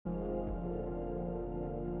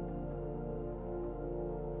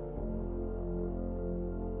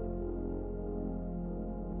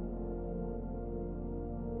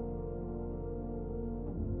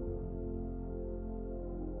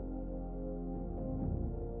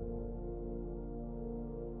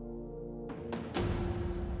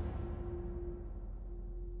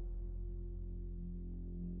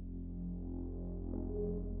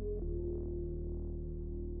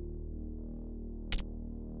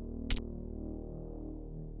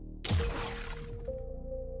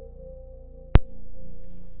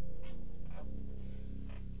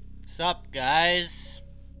What's up, guys?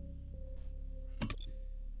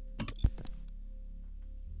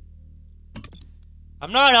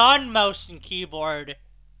 I'm not on mouse and keyboard.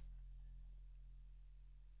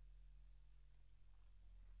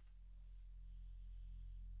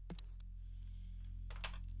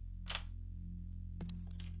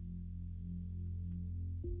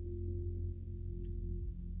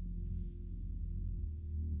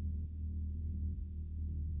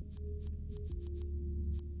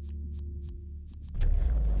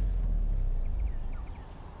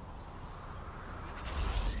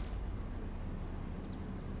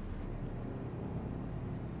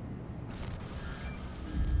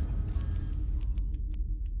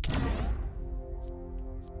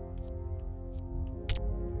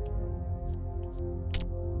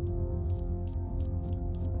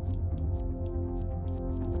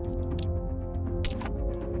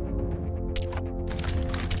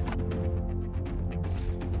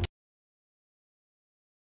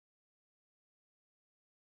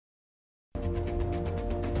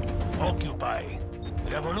 Occupy.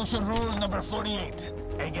 Revolution rule number 48.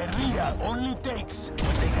 A guerrilla only takes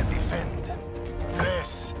what they can defend.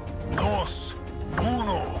 3, 2,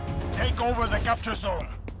 1. Take over the capture zone.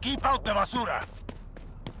 Keep out the basura.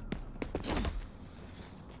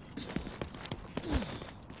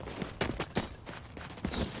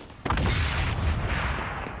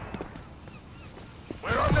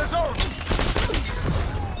 We're on the zone.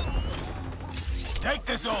 Take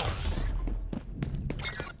the zone.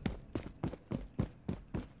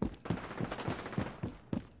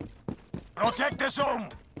 Protect the zone!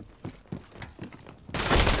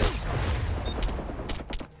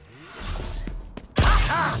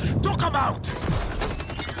 Ha! Took him out!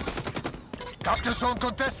 Capture zone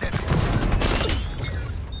contested.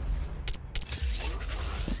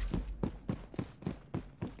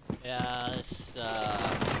 Yeah, this,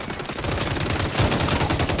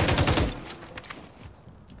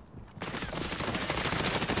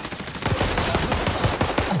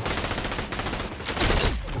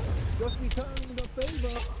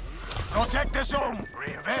 Protect the zone!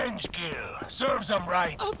 Revenge kill! Serves them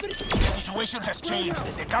right! The situation has changed.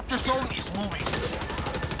 The capture zone is moving.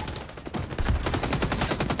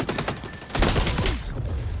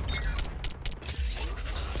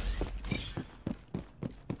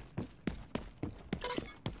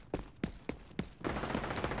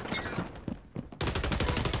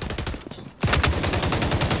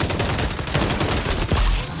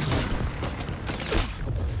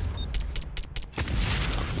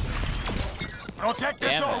 Protect the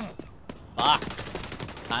damn zone! it. Fuck.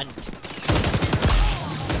 Cunt.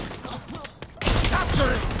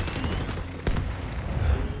 Capture it!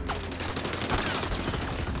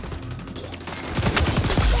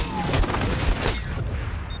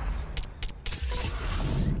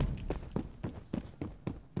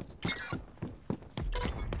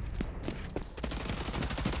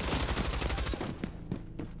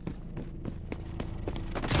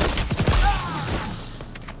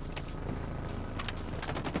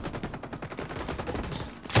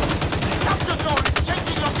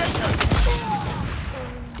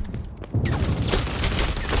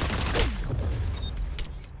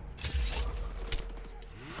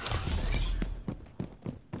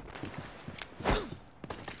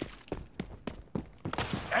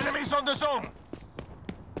 Enemies on the zone!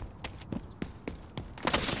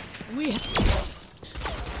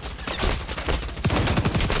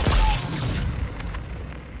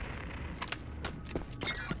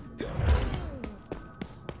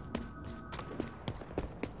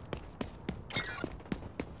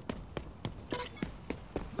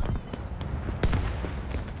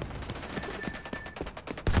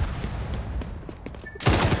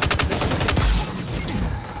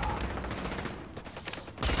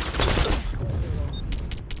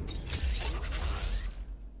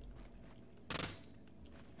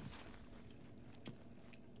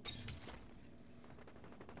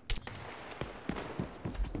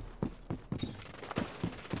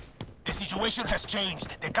 The situation has changed.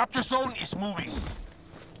 The capture zone is moving.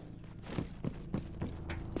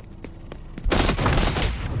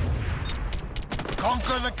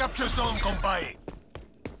 Conquer the capture zone, compay.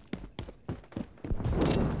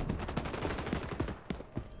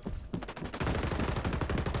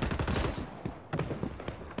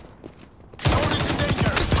 Zone is in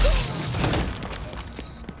danger.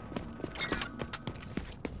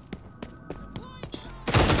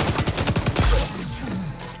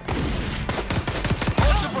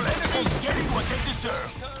 Multiple enemies getting what they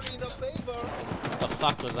deserve. What the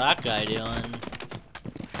fuck was that guy doing?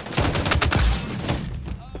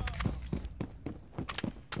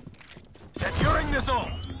 Securing the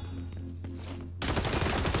zone.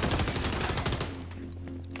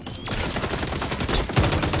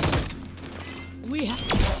 We have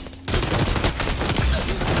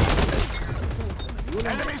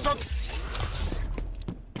Enemies on...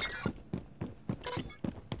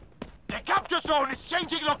 The capture zone is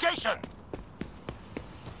changing location!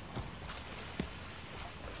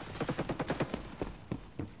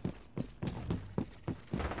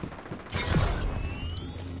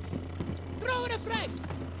 throw in a frag.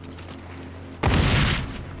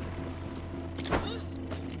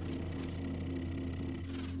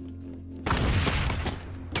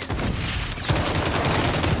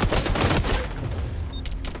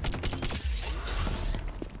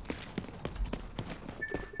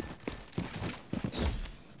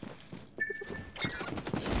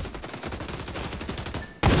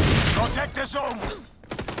 Protect the zone!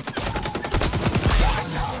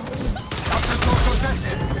 Capture zone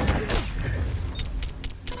contested!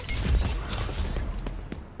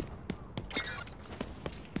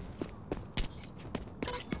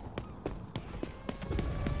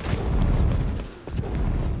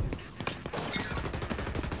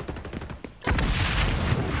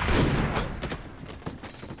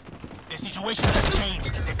 The situation has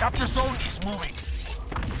changed. The capture zone is moving.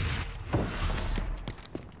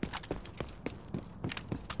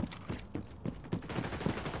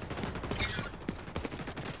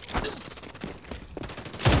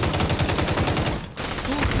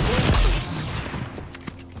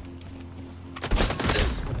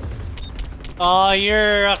 Oh,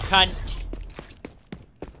 you're a cunt.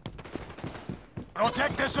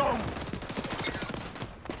 Protect the zone!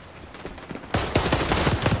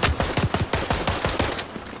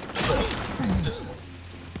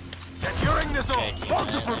 Securing the zone! Okay, team,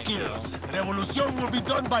 Multiple thank you. kills! Revolution will be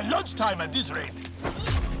done by lunchtime at this rate!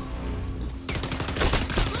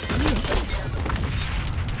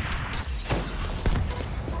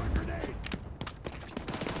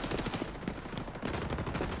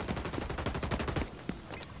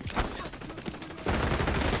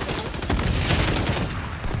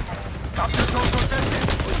 Capture zone contested!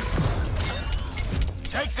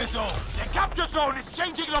 Take the zone! The capture zone is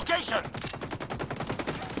changing location!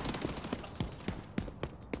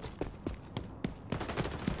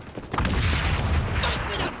 Fight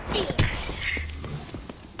with a field.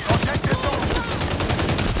 Protect the zone!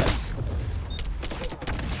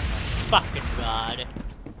 Fucking god.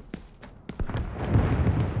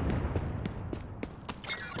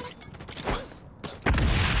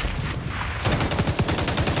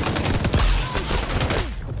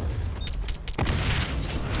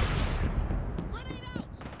 Grenade out.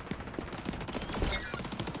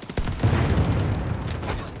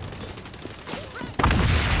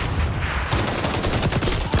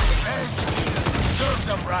 Serves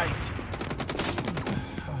them right!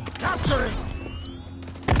 Capturing!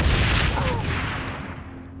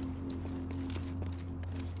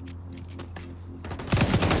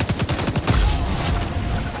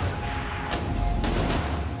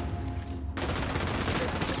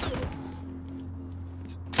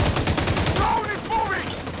 Drone is moving!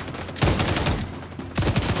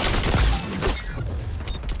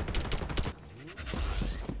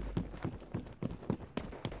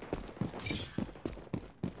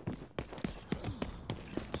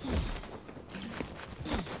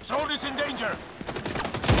 Zone is in danger!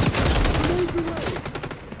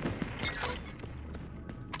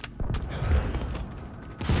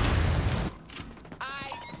 I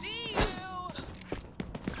see you.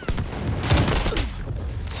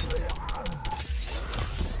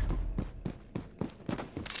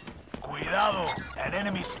 Cuidado! An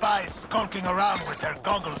enemy spy is skulking around with their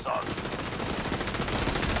goggles on.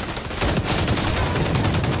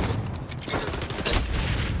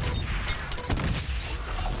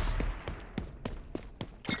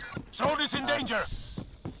 Zone is in danger!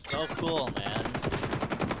 So cool, man.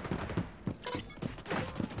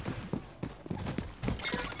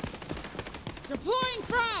 Deploying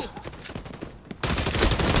frag.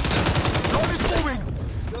 Zone is moving!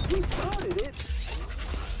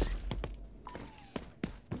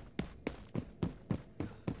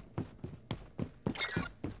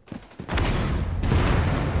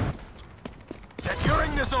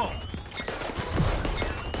 Securing the zone!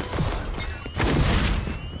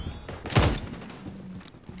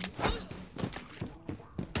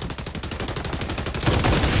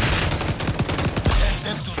 Send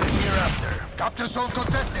them to the hereafter. Capture zone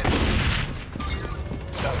contested!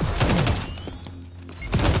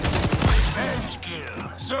 Revenge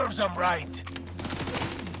kill. Serves them right.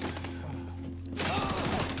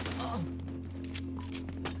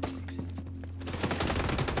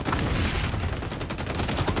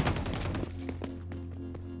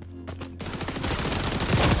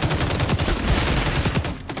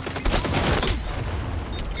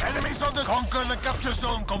 on the... Conquer the capture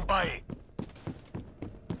zone, compay.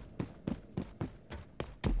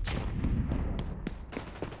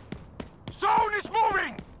 Zone is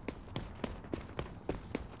moving!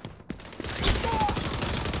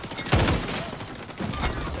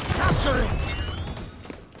 Capturing!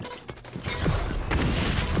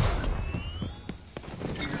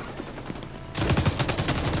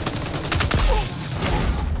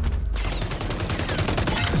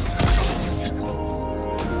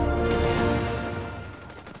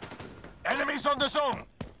 Enemies on the zone!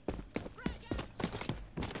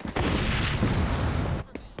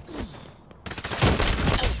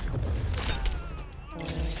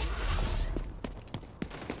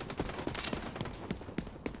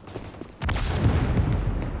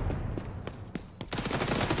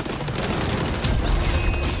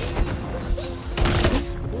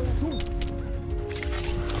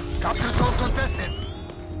 Capture zone contested!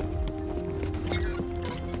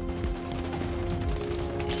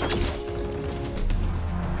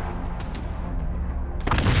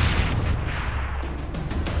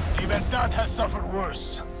 Libertad has suffered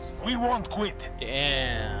worse. We won't quit.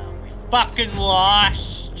 Damn, we fucking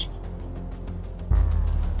lost.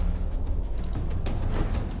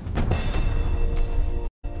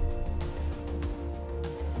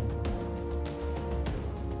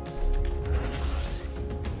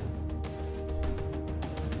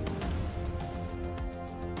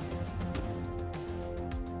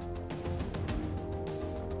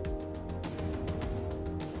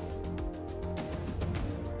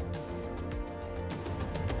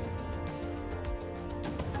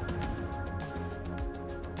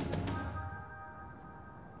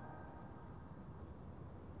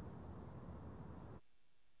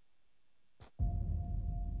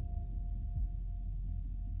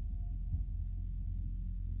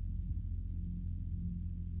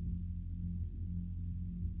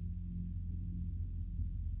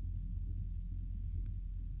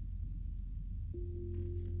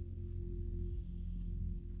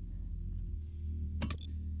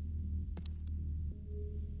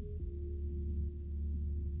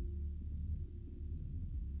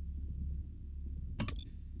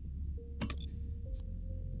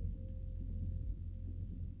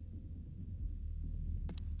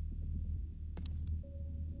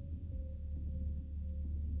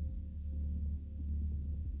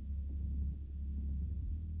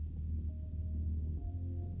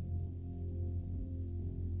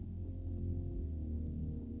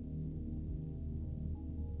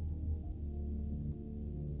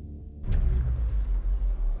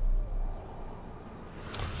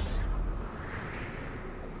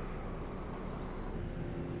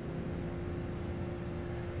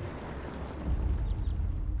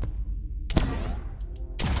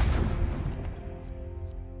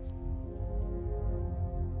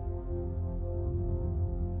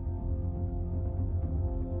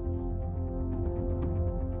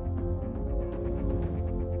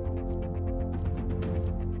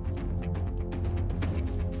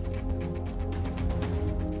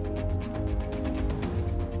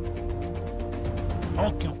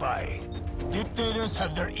 Occupy. Dictators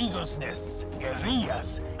have their eagle's nests.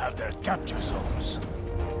 Guerrillas have their capture zones.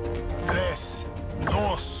 3, 2,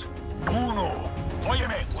 1.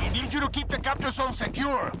 Óyeme, we need you to keep the capture zone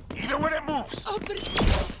secure, even when it moves. Oh, but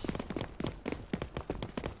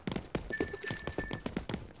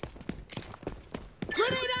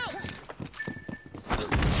grenade out!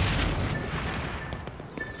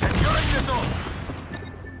 Securing the zone.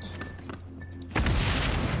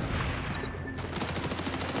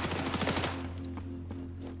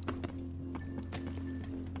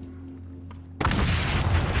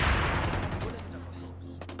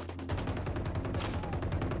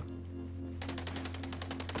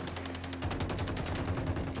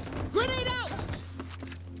 Grenade out!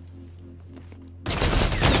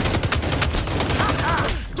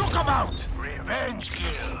 Took him out! Revenge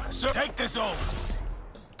kill. So take the zone.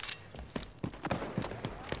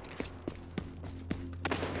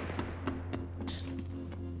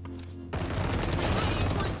 Ready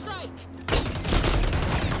for a strike!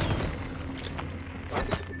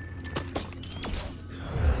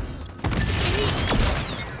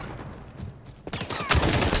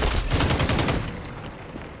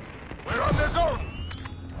 We're on the zone.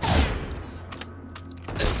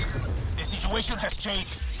 The situation has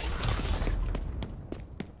changed.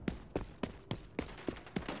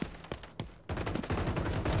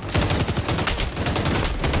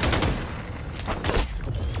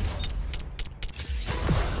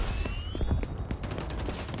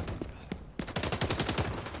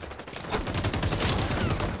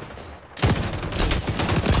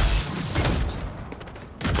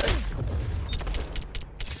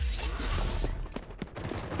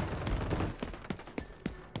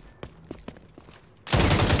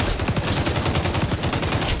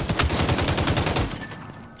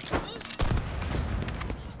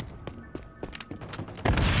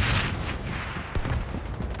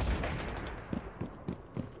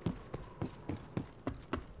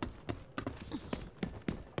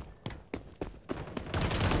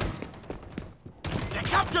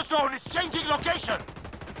 zone is changing location!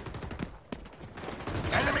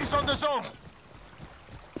 Enemies on the zone!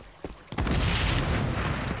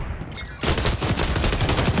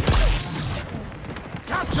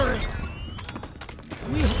 Capturing!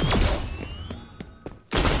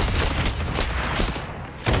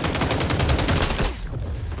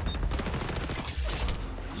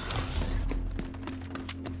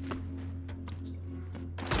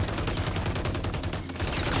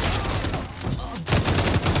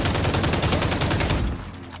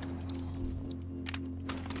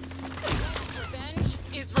 Revenge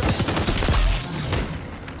is revenge.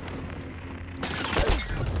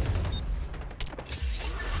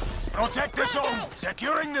 Protect the zone!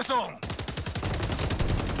 Securing the zone!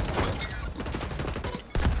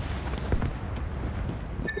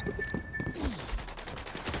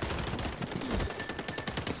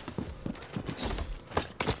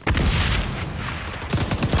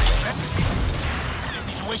 The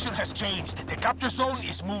situation has changed. The capture zone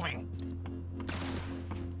is moving.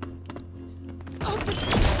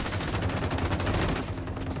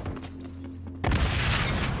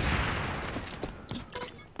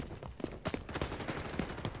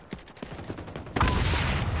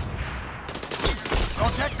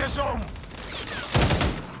 Protect the zone!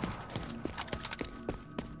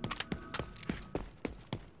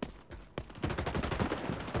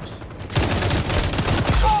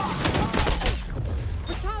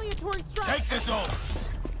 Retaliatory strike. Take the zone!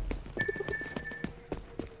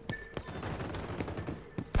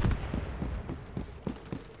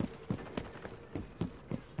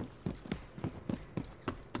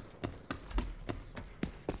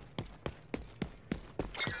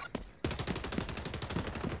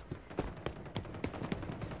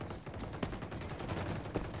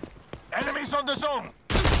 Enemies on the zone!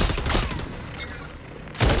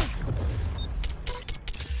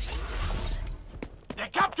 The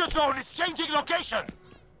capture zone is changing location!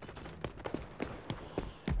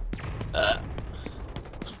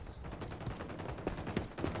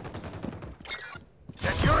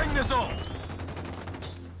 Securing the zone!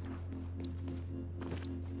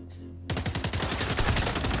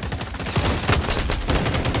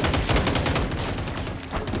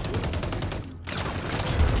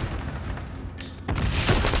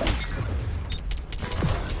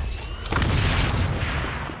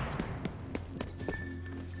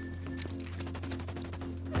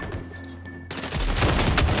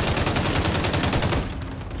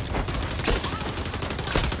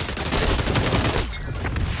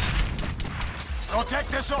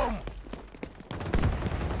 Protect the zone!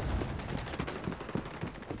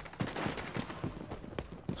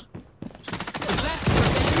 That's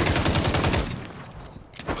revenge.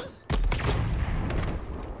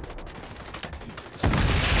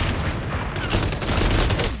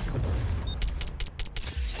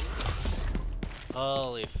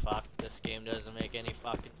 Holy fuck, this game doesn't make any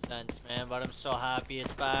fucking sense, man, but I'm so happy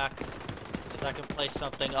it's back. Because I can play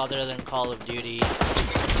something other than Call of Duty.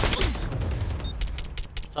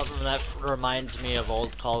 Something that reminds me of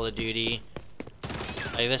old Call of Duty.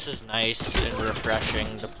 Like, this is nice and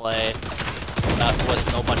refreshing to play. Not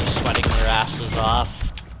with nobody sweating their asses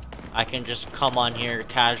off. I can just come on here,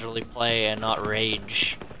 casually play, and not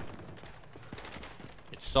rage.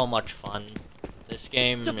 It's so much fun. This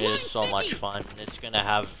game is so much fun. It's gonna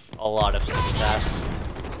have a lot of success.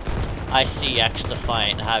 I see X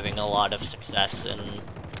Defiant having a lot of success in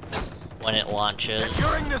when it launches.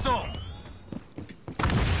 Securing the zone!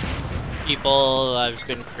 People have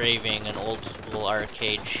been craving an old school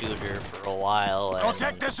arcade shooter for a while, and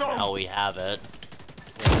Protect the zone! now we have it.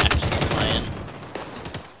 With X Defiant.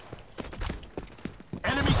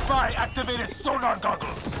 Enemy spy activated sonar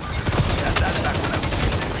goggles! Yeah, that's back when I was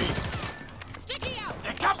getting Sticky out.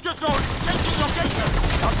 the capture zone is changing location!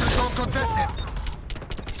 Capture zone contested!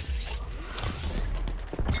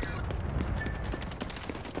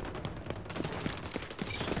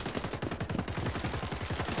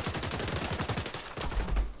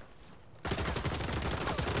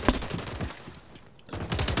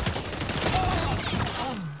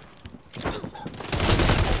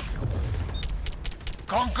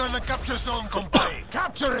 Conquer the capture zone, compay!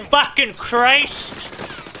 Capturing! Fucking Christ!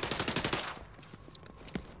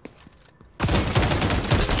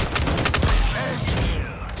 And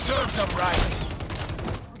kill! Serves them right!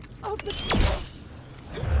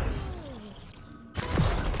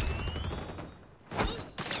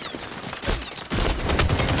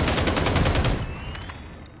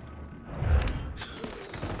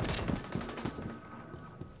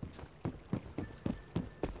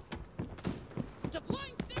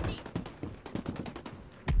 Deploying sticky.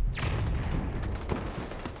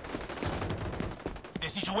 The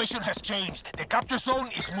situation has changed. The capture zone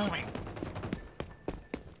is moving.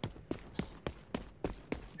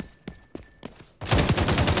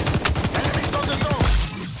 Enemies on the zone!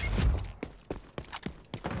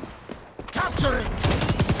 Capturing!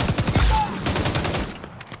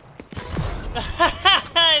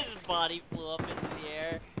 His body flew up into the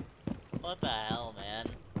air. What the hell, man?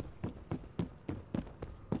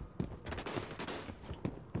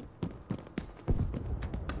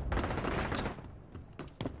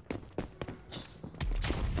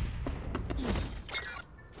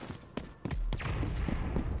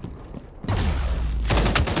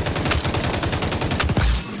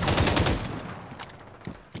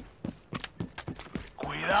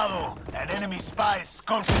 Cuidado! An enemy spy is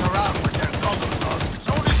skulking around with their goggles on.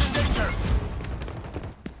 Zone is in danger!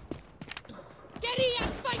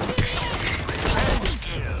 Revenge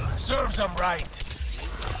kill! Serves them right!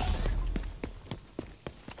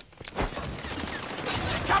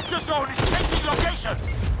 The capture zone is changing location!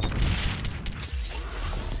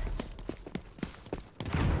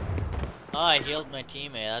 Oh, I healed my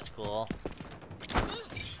teammate. That's cool.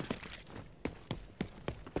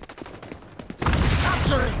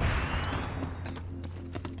 Capturing!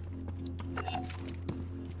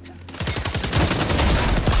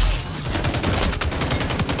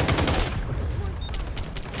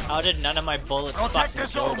 How did none of my bullets Protect fucking the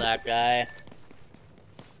kill zone. that guy?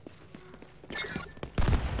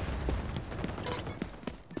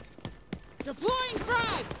 Deploying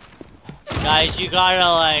frag! Guys, you gotta,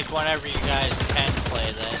 like, whenever you guys can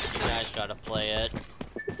play this, you guys gotta play it.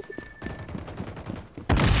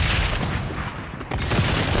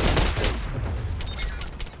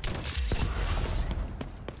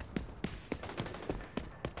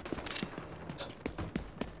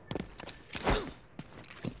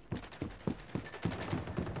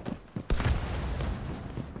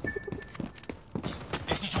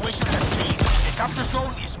 The situation has changed. The capture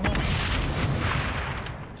zone is moving.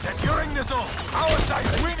 Securing the zone. Our side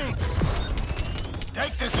is winning.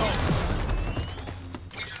 Take the zone.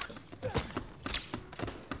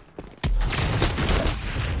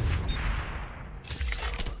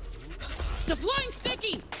 Deploying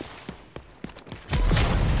sticky!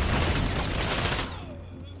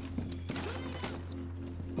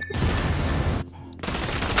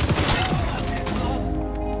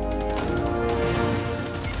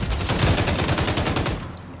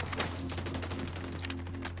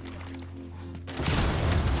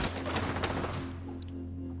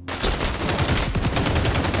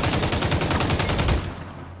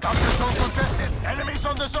 Capture zone contested. Enemies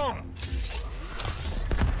on the zone.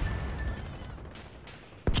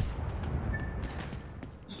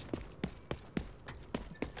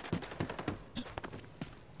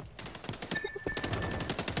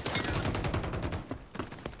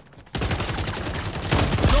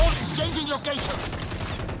 Zone is changing location.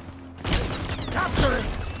 Capturing.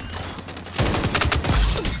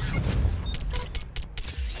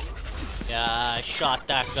 Yeah, I shot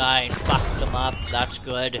that guy and fucked him up. That's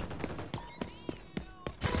good.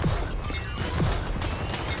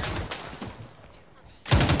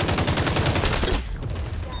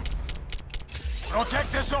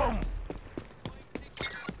 Protect the zone.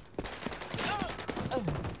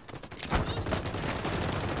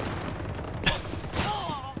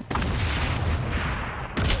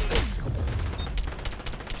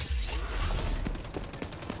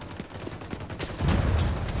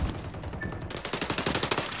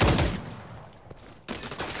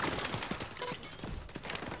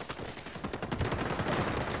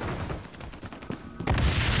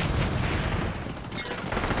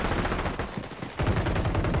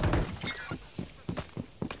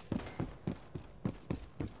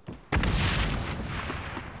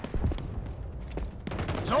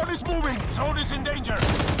 Zone is moving. Zone is in danger.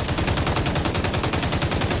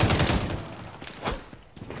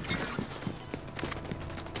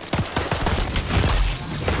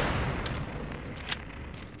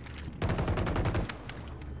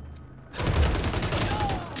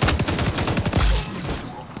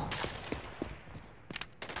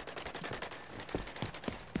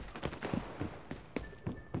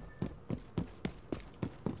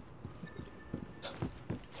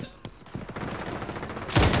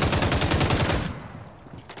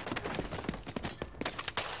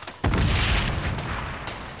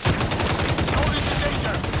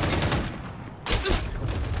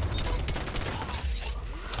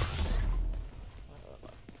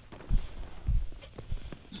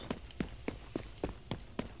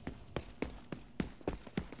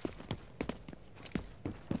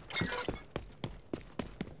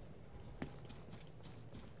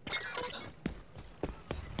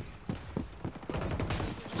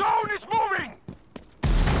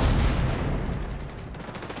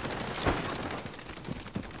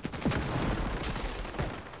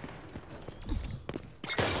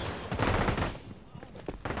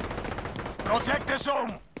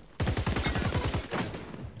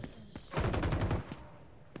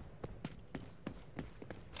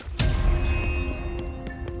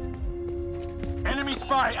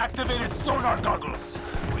 activated sonar goggles.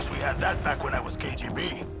 Wish we had that back when I was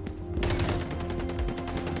KGB.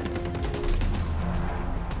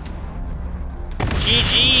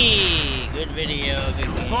 GG! Good video, good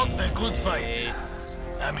You game. fought the good fight.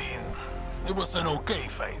 I mean, it was an okay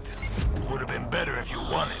fight. Would have been better if you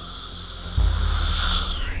won it.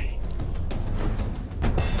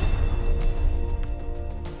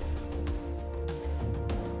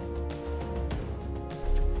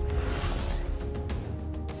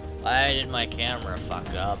 Why did my camera fuck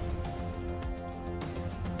up?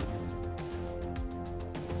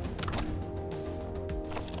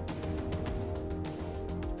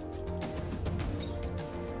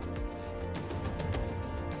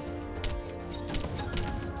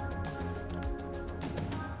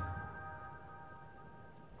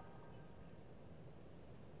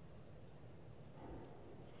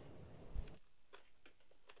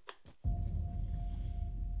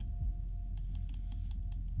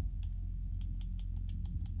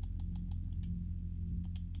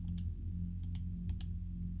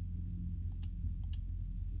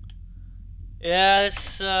 Yeah,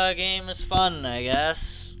 this game is fun, I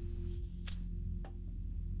guess.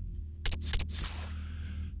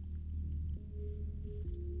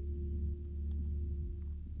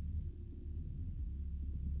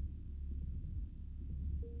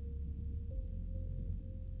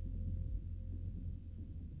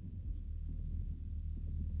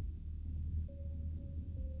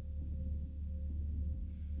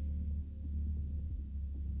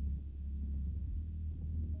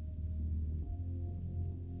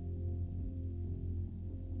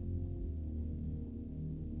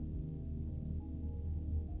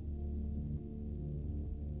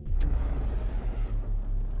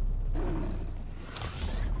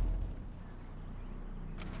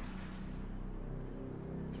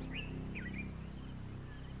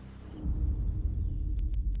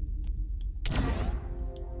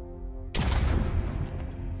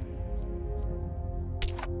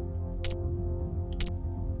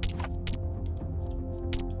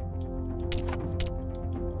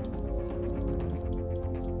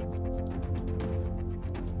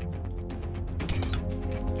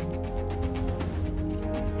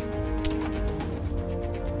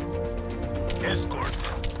 Escort.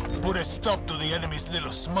 Put a stop to the enemy's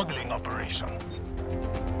little smuggling operation.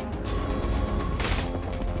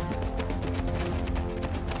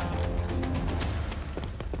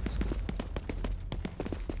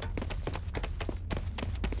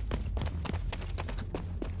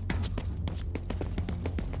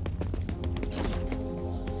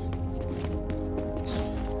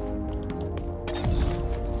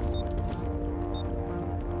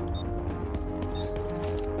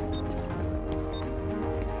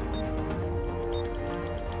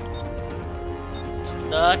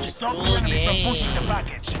 Such a Stop cool the enemy game. from pushing the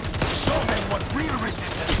package. Show them what real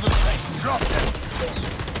resistance looks like. Drop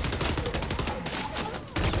them.